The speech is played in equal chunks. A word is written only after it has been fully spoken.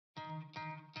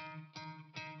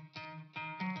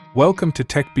Welcome to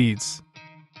Tech Beads.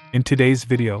 In today's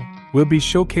video, we'll be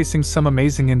showcasing some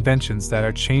amazing inventions that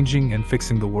are changing and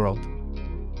fixing the world.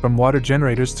 From water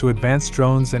generators to advanced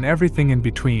drones and everything in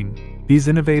between, these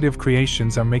innovative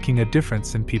creations are making a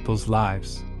difference in people's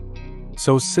lives.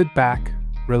 So sit back,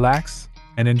 relax,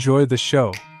 and enjoy the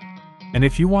show. And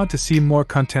if you want to see more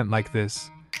content like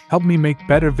this, help me make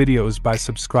better videos by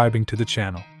subscribing to the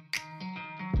channel.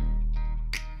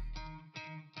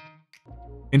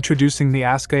 Introducing the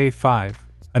ASKA A5,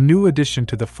 a new addition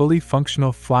to the fully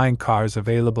functional flying cars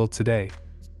available today.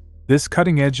 This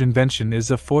cutting-edge invention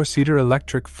is a four-seater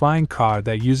electric flying car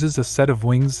that uses a set of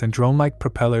wings and drone-like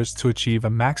propellers to achieve a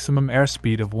maximum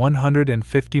airspeed of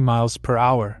 150 miles per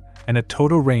hour and a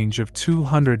total range of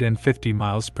 250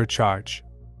 miles per charge.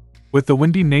 With the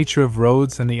windy nature of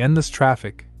roads and the endless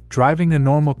traffic, driving a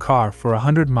normal car for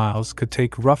 100 miles could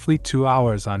take roughly 2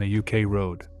 hours on a UK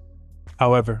road.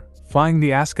 However, flying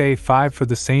the ASKA A5 for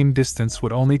the same distance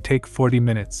would only take 40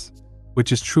 minutes,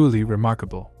 which is truly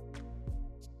remarkable.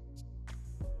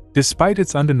 Despite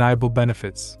its undeniable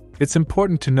benefits, it's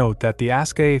important to note that the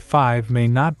ASKA A5 may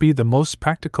not be the most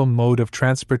practical mode of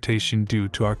transportation due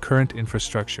to our current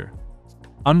infrastructure.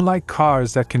 Unlike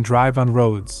cars that can drive on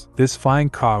roads, this flying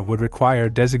car would require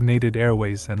designated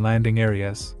airways and landing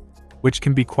areas, which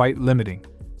can be quite limiting.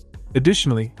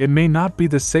 Additionally, it may not be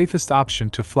the safest option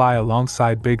to fly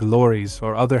alongside big lorries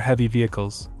or other heavy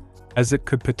vehicles, as it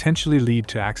could potentially lead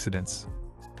to accidents.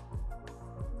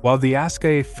 While the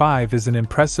ASKA A5 is an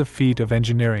impressive feat of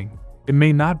engineering, it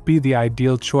may not be the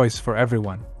ideal choice for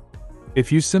everyone.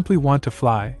 If you simply want to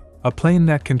fly, a plane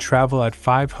that can travel at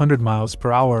 500 miles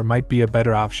per hour might be a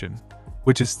better option,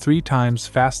 which is 3 times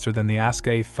faster than the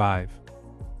ASKA A5.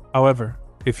 However,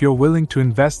 if you're willing to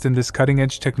invest in this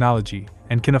cutting-edge technology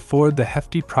and can afford the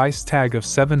hefty price tag of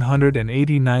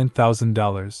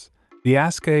 $789,000, the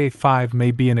ASKA A5 may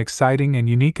be an exciting and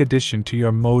unique addition to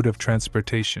your mode of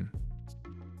transportation.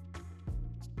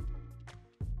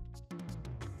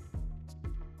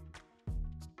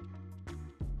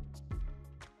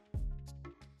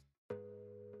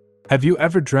 Have you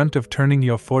ever dreamt of turning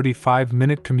your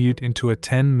 45-minute commute into a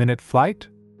 10-minute flight?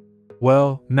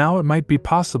 Well, now it might be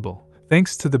possible,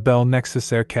 thanks to the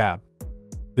Nexus Air Cab.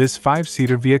 This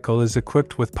 5-seater vehicle is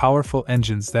equipped with powerful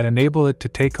engines that enable it to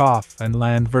take off and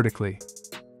land vertically.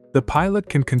 The pilot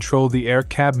can control the air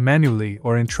cab manually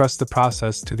or entrust the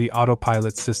process to the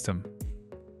autopilot system.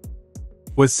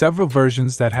 With several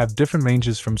versions that have different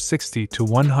ranges from 60 to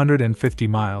 150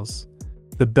 miles,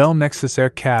 the Nexus Air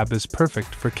Cab is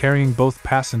perfect for carrying both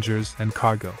passengers and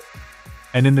cargo.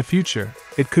 And in the future,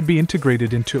 it could be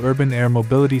integrated into urban air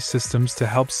mobility systems to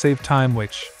help save time,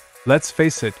 which, let's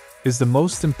face it, is the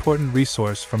most important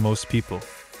resource for most people.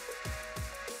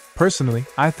 Personally,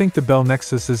 I think the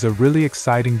Nexus is a really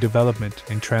exciting development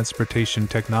in transportation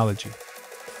technology.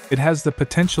 It has the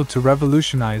potential to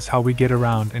revolutionize how we get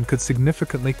around and could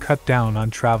significantly cut down on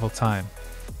travel time.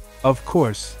 Of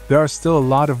course, there are still a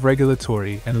lot of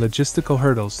regulatory and logistical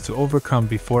hurdles to overcome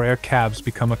before air cabs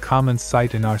become a common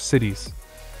sight in our cities,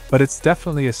 but it's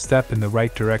definitely a step in the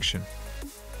right direction.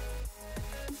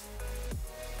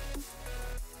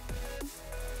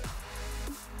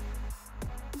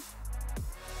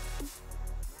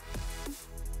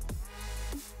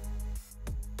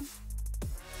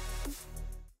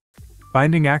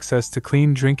 Finding access to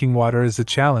clean drinking water is a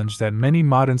challenge that many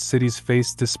modern cities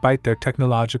face despite their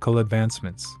technological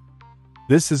advancements.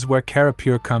 This is where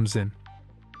CaraPure comes in.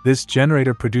 This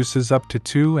generator produces up to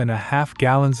 2.5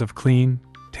 gallons of clean,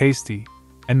 tasty,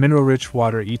 and mineral-rich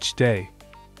water each day.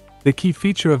 The key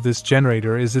feature of this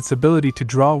generator is its ability to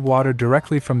draw water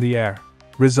directly from the air,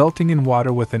 resulting in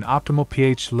water with an optimal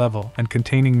pH level and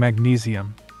containing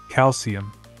magnesium,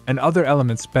 calcium, and other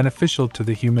elements beneficial to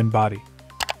the human body.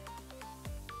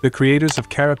 The creators of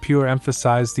CaraPure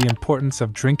emphasize the importance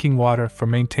of drinking water for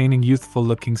maintaining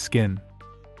youthful-looking skin.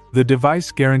 The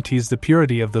device guarantees the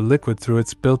purity of the liquid through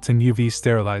its built-in UV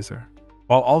sterilizer,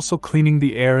 while also cleaning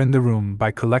the air in the room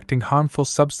by collecting harmful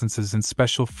substances in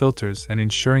special filters and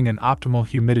ensuring an optimal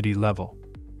humidity level.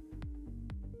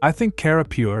 I think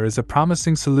CaraPure is a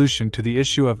promising solution to the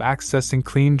issue of accessing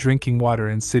clean drinking water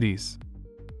in cities.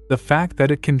 The fact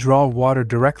that it can draw water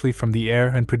directly from the air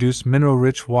and produce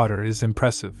mineral-rich water is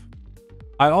impressive.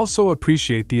 I also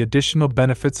appreciate the additional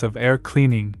benefits of air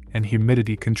cleaning and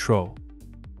humidity control.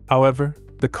 However,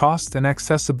 the cost and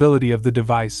accessibility of the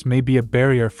device may be a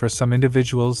barrier for some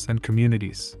individuals and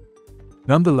communities.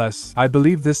 Nonetheless, I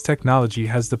believe this technology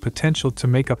has the potential to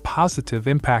make a positive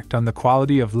impact on the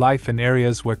quality of life in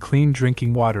areas where clean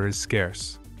drinking water is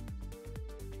scarce.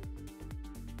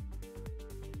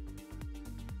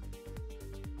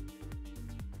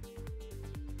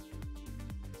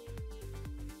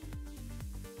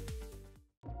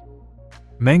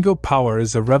 Mango Power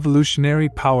is a revolutionary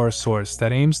power source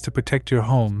that aims to protect your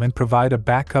home and provide a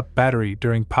backup battery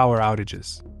during power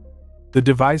outages. The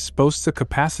device boasts a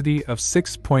capacity of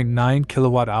 6.9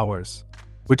 kilowatt hours,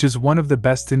 which is one of the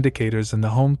best indicators in the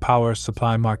home power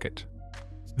supply market.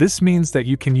 This means that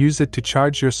you can use it to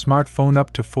charge your smartphone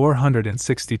up to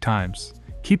 460 times,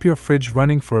 keep your fridge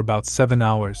running for about 7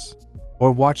 hours,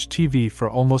 or watch TV for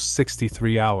almost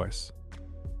 63 hours.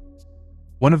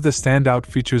 One of the standout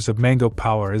features of Mango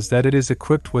Power is that it is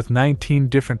equipped with 19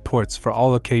 different ports for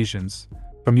all occasions,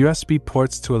 from USB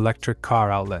ports to electric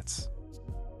car outlets.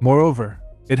 Moreover,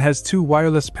 it has 2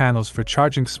 wireless panels for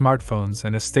charging smartphones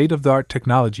and a state-of-the-art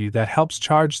technology that helps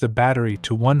charge the battery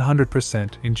to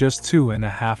 100% in just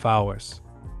 2.5 hours.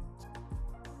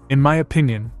 In my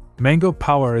opinion, Mango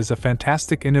Power is a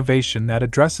fantastic innovation that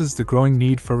addresses the growing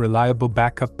need for reliable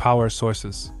backup power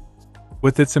sources.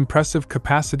 With its impressive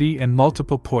capacity and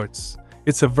multiple ports,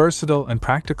 it's a versatile and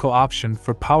practical option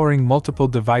for powering multiple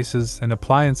devices and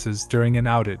appliances during an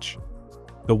outage.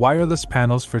 The wireless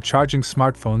panels for charging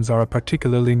smartphones are a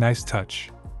particularly nice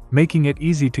touch, making it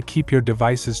easy to keep your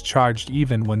devices charged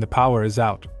even when the power is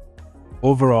out.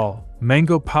 Overall,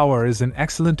 Mango Power is an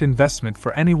excellent investment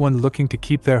for anyone looking to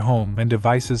keep their home and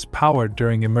devices powered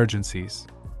during emergencies.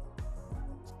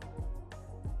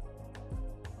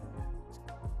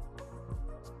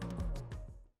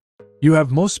 You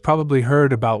have most probably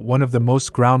heard about one of the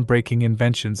most groundbreaking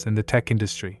inventions in the tech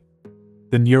industry: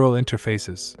 the neural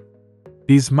interfaces.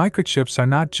 These microchips are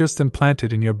not just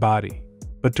implanted in your body,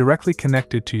 but directly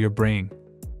connected to your brain.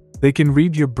 They can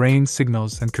read your brain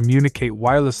signals and communicate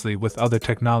wirelessly with other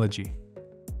technology.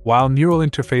 While neural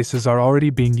interfaces are already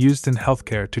being used in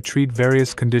healthcare to treat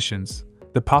various conditions,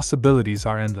 the possibilities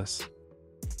are endless.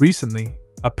 Recently,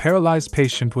 a paralyzed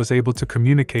patient was able to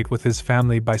communicate with his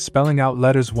family by spelling out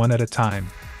letters one at a time,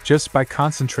 just by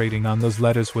concentrating on those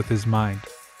letters with his mind.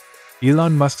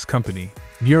 Elon Musk's company,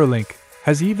 Neuralink,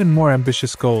 has even more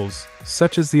ambitious goals,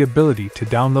 such as the ability to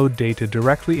download data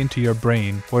directly into your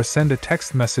brain or send a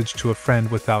text message to a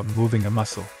friend without moving a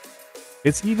muscle.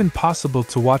 It's even possible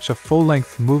to watch a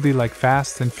full-length movie like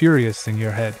Fast and Furious in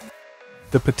your head.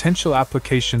 The potential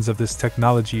applications of this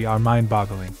technology are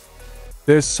mind-boggling.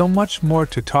 There's so much more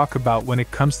to talk about when it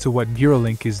comes to what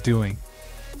Neuralink is doing.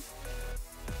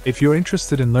 If you're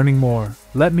interested in learning more,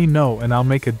 let me know and I'll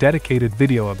make a dedicated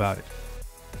video about it.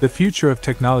 The future of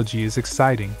technology is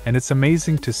exciting, and it's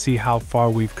amazing to see how far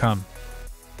we've come.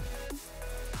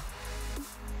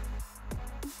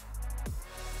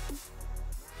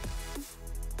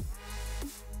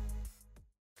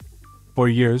 For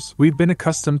years, we've been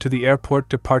accustomed to the airport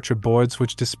departure boards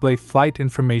which display flight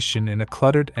information in a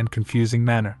cluttered and confusing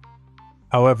manner.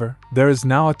 However, there is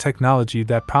now a technology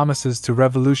that promises to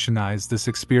revolutionize this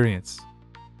experience.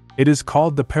 It is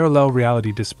called the parallel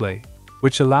reality display,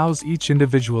 which allows each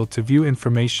individual to view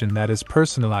information that is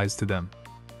personalized to them.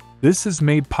 This is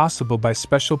made possible by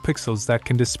special pixels that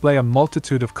can display a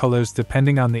multitude of colors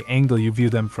depending on the angle you view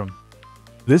them from.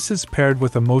 This is paired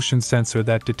with a motion sensor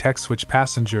that detects which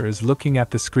passenger is looking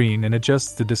at the screen and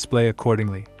adjusts the display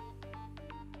accordingly.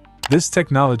 This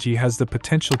technology has the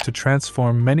potential to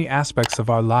transform many aspects of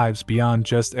our lives beyond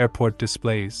just airport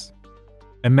displays.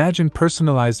 Imagine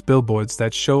personalized billboards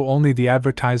that show only the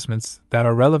advertisements that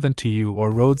are relevant to you, or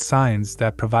road signs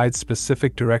that provide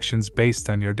specific directions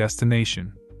based on your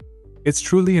destination. It's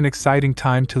truly an exciting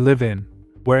time to live in,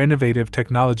 where innovative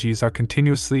technologies are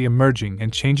continuously emerging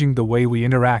and changing the way we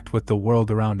interact with the world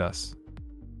around us.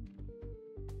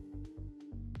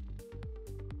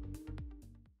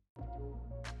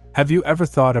 Have you ever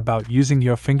thought about using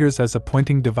your fingers as a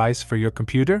pointing device for your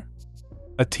computer?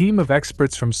 A team of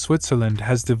experts from Switzerland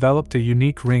has developed a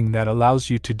unique ring that allows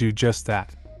you to do just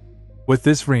that. With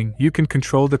this ring, you can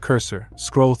control the cursor,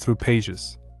 scroll through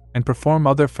pages, and perform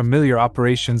other familiar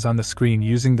operations on the screen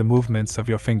using the movements of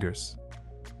your fingers.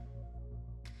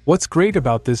 What's great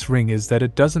about this ring is that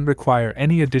it doesn't require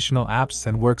any additional apps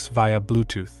and works via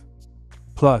Bluetooth.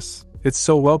 Plus, it's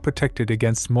so well protected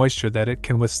against moisture that it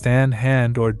can withstand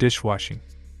hand or dishwashing.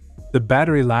 The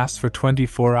battery lasts for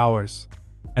 24 hours,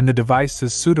 and the device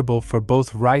is suitable for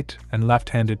both right and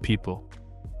left-handed people.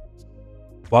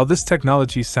 While this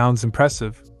technology sounds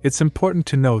impressive, it's important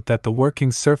to note that the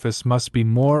working surface must be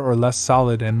more or less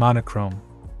solid and monochrome,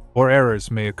 or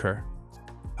errors may occur.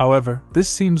 However, this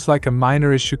seems like a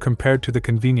minor issue compared to the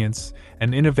convenience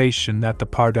and innovation that the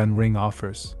Pardone ring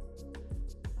offers.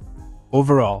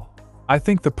 Overall, I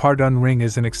think the Pardone ring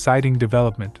is an exciting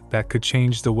development that could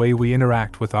change the way we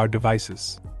interact with our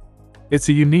devices. It's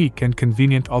a unique and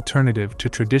convenient alternative to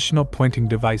traditional pointing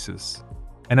devices,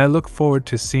 and I look forward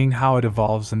to seeing how it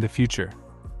evolves in the future.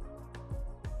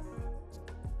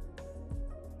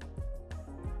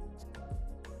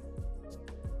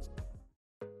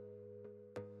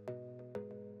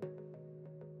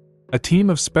 A team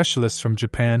of specialists from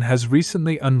Japan has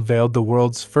recently unveiled the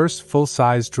world's first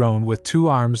full-size drone with 2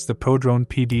 arms, the PRODRONE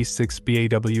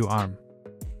PD6BAW arm.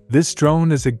 This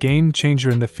drone is a game-changer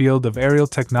in the field of aerial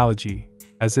technology,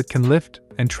 as it can lift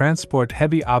and transport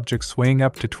heavy objects weighing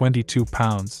up to 22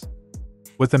 pounds.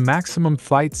 With a maximum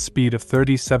flight speed of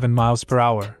 37 miles per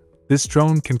hour, this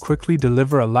drone can quickly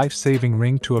deliver a life-saving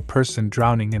ring to a person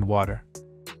drowning in water.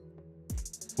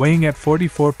 Weighing at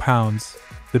 44 pounds,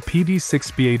 the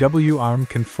PD6BAW arm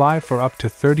can fly for up to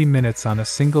 30 minutes on a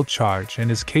single charge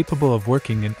and is capable of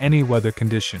working in any weather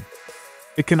condition.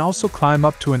 It can also climb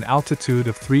up to an altitude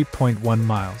of 3.1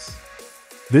 miles.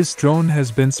 This drone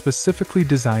has been specifically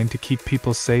designed to keep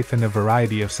people safe in a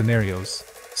variety of scenarios,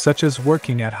 such as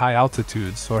working at high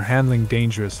altitudes or handling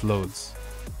dangerous loads.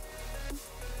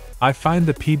 I find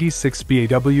the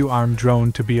PD6BAW arm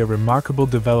drone to be a remarkable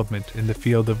development in the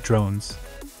field of drones,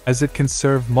 as it can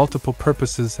serve multiple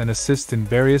purposes and assist in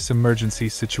various emergency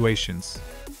situations.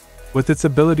 With its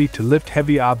ability to lift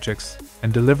heavy objects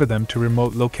and deliver them to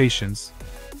remote locations,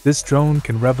 this drone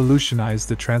can revolutionize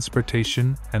the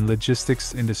transportation and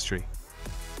logistics industry.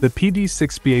 The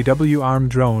PD6BAW arm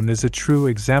drone is a true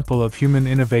example of human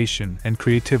innovation and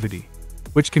creativity,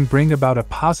 which can bring about a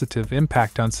positive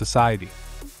impact on society.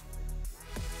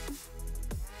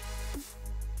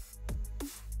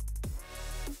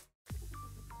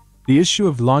 The issue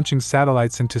of launching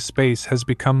satellites into space has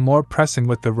become more pressing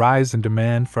with the rise in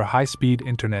demand for high-speed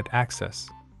internet access.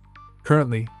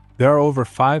 Currently, there are over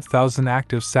 5,000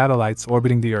 active satellites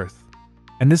orbiting the Earth,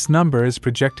 and this number is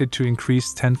projected to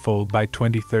increase tenfold by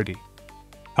 2030.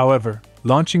 However,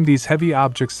 launching these heavy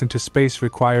objects into space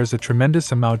requires a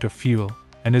tremendous amount of fuel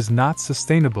and is not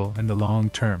sustainable in the long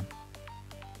term.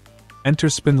 Enter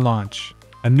Spin Launch,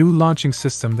 a new launching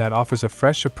system that offers a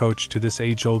fresh approach to this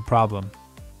age-old problem.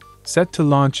 Set to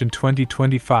launch in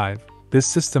 2025, this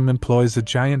system employs a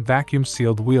giant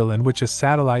vacuum-sealed wheel in which a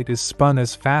satellite is spun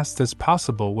as fast as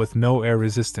possible with no air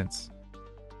resistance.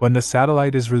 When the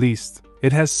satellite is released,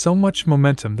 it has so much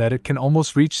momentum that it can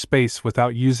almost reach space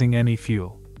without using any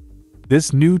fuel.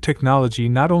 This new technology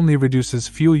not only reduces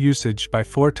fuel usage by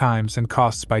 4 times and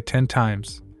costs by 10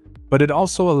 times, but it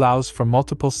also allows for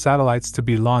multiple satellites to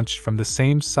be launched from the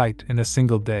same site in a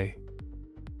single day.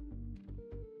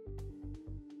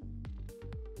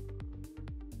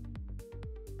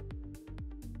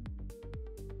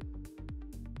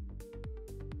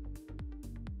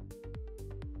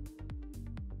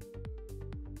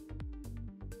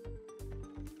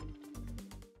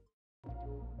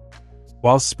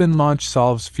 While Spin Launch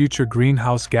solves future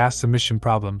greenhouse gas emission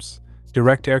problems,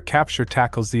 direct air capture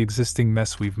tackles the existing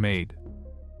mess we've made.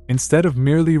 Instead of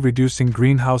merely reducing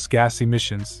greenhouse gas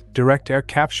emissions, direct air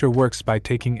capture works by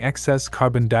taking excess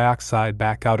carbon dioxide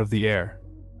back out of the air.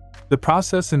 The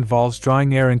process involves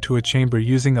drawing air into a chamber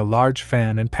using a large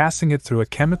fan and passing it through a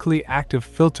chemically active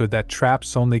filter that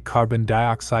traps only carbon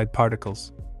dioxide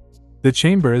particles. The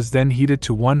chamber is then heated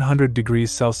to 100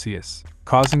 degrees Celsius,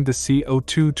 causing the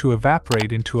CO2 to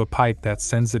evaporate into a pipe that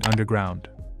sends it underground.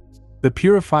 The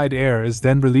purified air is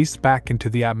then released back into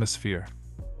the atmosphere.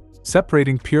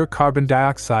 Separating pure carbon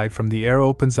dioxide from the air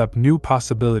opens up new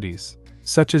possibilities,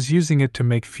 such as using it to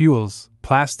make fuels,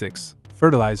 plastics,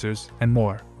 fertilizers, and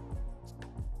more.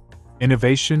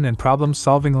 Innovation and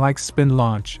problem-solving like Spin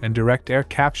Launch and direct air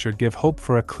capture give hope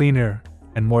for a cleaner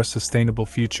and more sustainable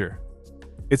future.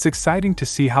 It's exciting to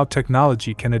see how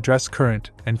technology can address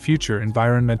current and future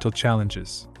environmental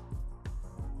challenges.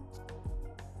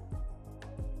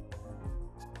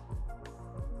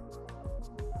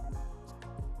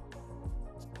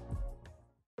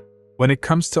 When it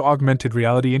comes to augmented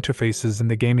reality interfaces in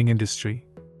the gaming industry,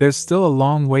 there's still a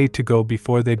long way to go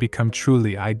before they become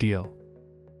truly ideal.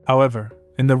 However,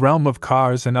 in the realm of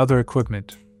cars and other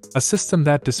equipment, a system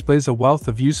that displays a wealth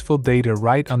of useful data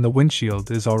right on the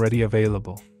windshield is already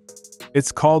available.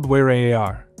 It's called WayRay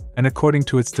AR, and according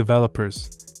to its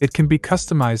developers, it can be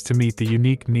customized to meet the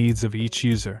unique needs of each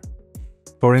user.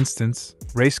 For instance,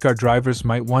 race car drivers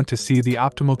might want to see the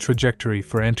optimal trajectory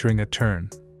for entering a turn,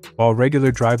 while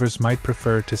regular drivers might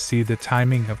prefer to see the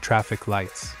timing of traffic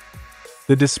lights.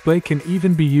 The display can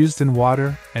even be used in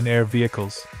water and air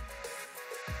vehicles.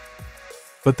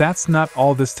 But that's not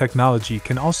all. This technology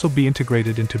can also be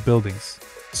integrated into buildings,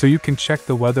 so you can check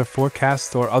the weather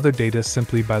forecast or other data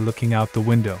simply by looking out the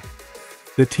window.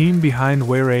 The team behind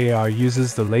WayRay AR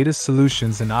uses the latest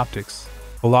solutions in optics,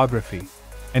 holography,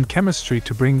 and chemistry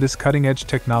to bring this cutting-edge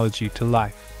technology to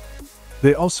life.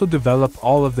 They also develop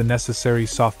all of the necessary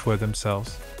software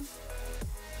themselves.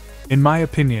 In my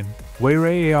opinion,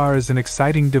 WayRay AR is an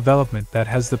exciting development that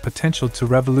has the potential to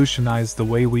revolutionize the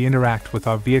way we interact with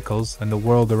our vehicles and the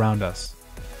world around us.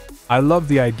 I love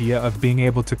the idea of being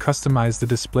able to customize the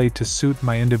display to suit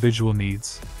my individual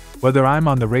needs, whether I'm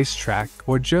on the racetrack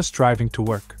or just driving to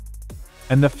work.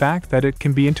 And the fact that it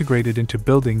can be integrated into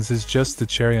buildings is just the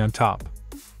cherry on top.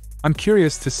 I'm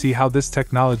curious to see how this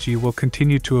technology will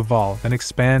continue to evolve and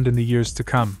expand in the years to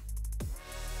come.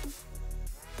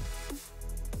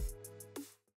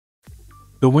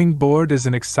 The Wingboard is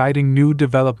an exciting new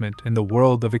development in the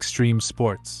world of extreme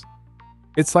sports.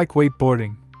 It's like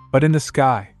wakeboarding, but in the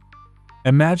sky.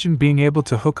 Imagine being able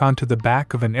to hook onto the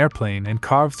back of an airplane and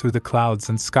carve through the clouds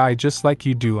and sky just like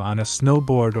you do on a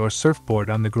snowboard or surfboard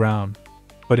on the ground,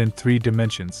 but in 3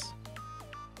 dimensions.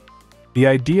 The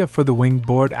idea for the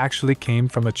Wingboard actually came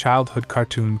from a childhood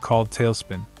cartoon called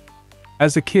Tailspin.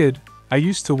 As a kid, I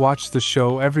used to watch the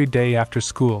show every day after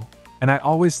school, and I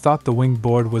always thought the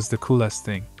Wingboard was the coolest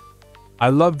thing. I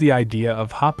loved the idea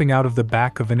of hopping out of the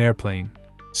back of an airplane,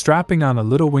 strapping on a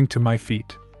little wing to my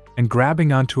feet, and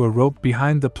grabbing onto a rope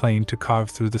behind the plane to carve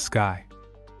through the sky.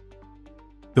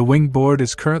 The Wingboard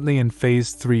is currently in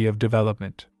Phase 3 of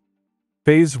development.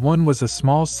 Phase 1 was a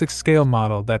small 6-scale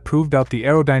model that proved out the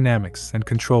aerodynamics and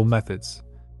control methods,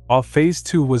 while Phase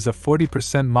 2 was a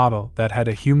 40% model that had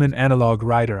a human analog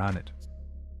rider on it.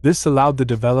 This allowed the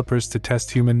developers to test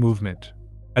human movement,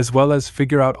 as well as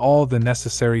figure out all the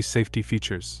necessary safety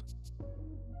features.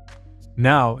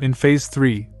 Now, in Phase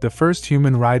 3, the first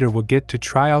human rider will get to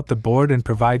try out the board and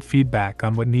provide feedback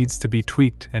on what needs to be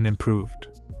tweaked and improved.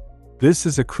 This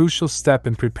is a crucial step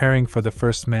in preparing for the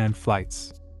first manned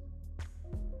flights.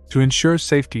 To ensure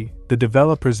safety, the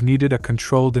developers needed a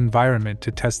controlled environment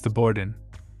to test the board in.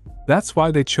 That's why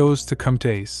they chose to come to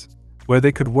ACE, where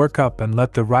they could work up and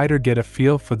let the rider get a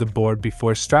feel for the board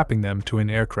before strapping them to an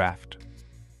aircraft.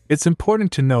 It's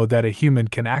important to know that a human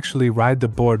can actually ride the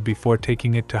board before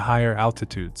taking it to higher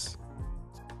altitudes.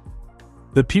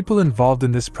 The people involved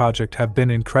in this project have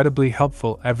been incredibly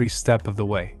helpful every step of the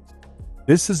way.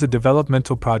 This is a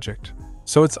developmental project,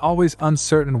 so it's always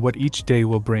uncertain what each day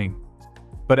will bring.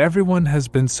 But everyone has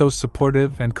been so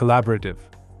supportive and collaborative,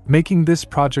 making this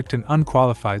project an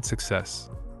unqualified success.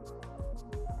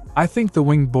 I think the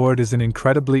Wingboard is an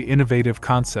incredibly innovative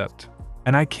concept,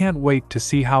 and I can't wait to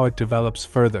see how it develops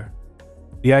further.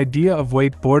 The idea of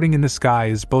wakeboarding in the sky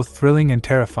is both thrilling and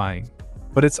terrifying,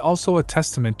 but it's also a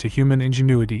testament to human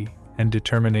ingenuity and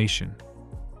determination.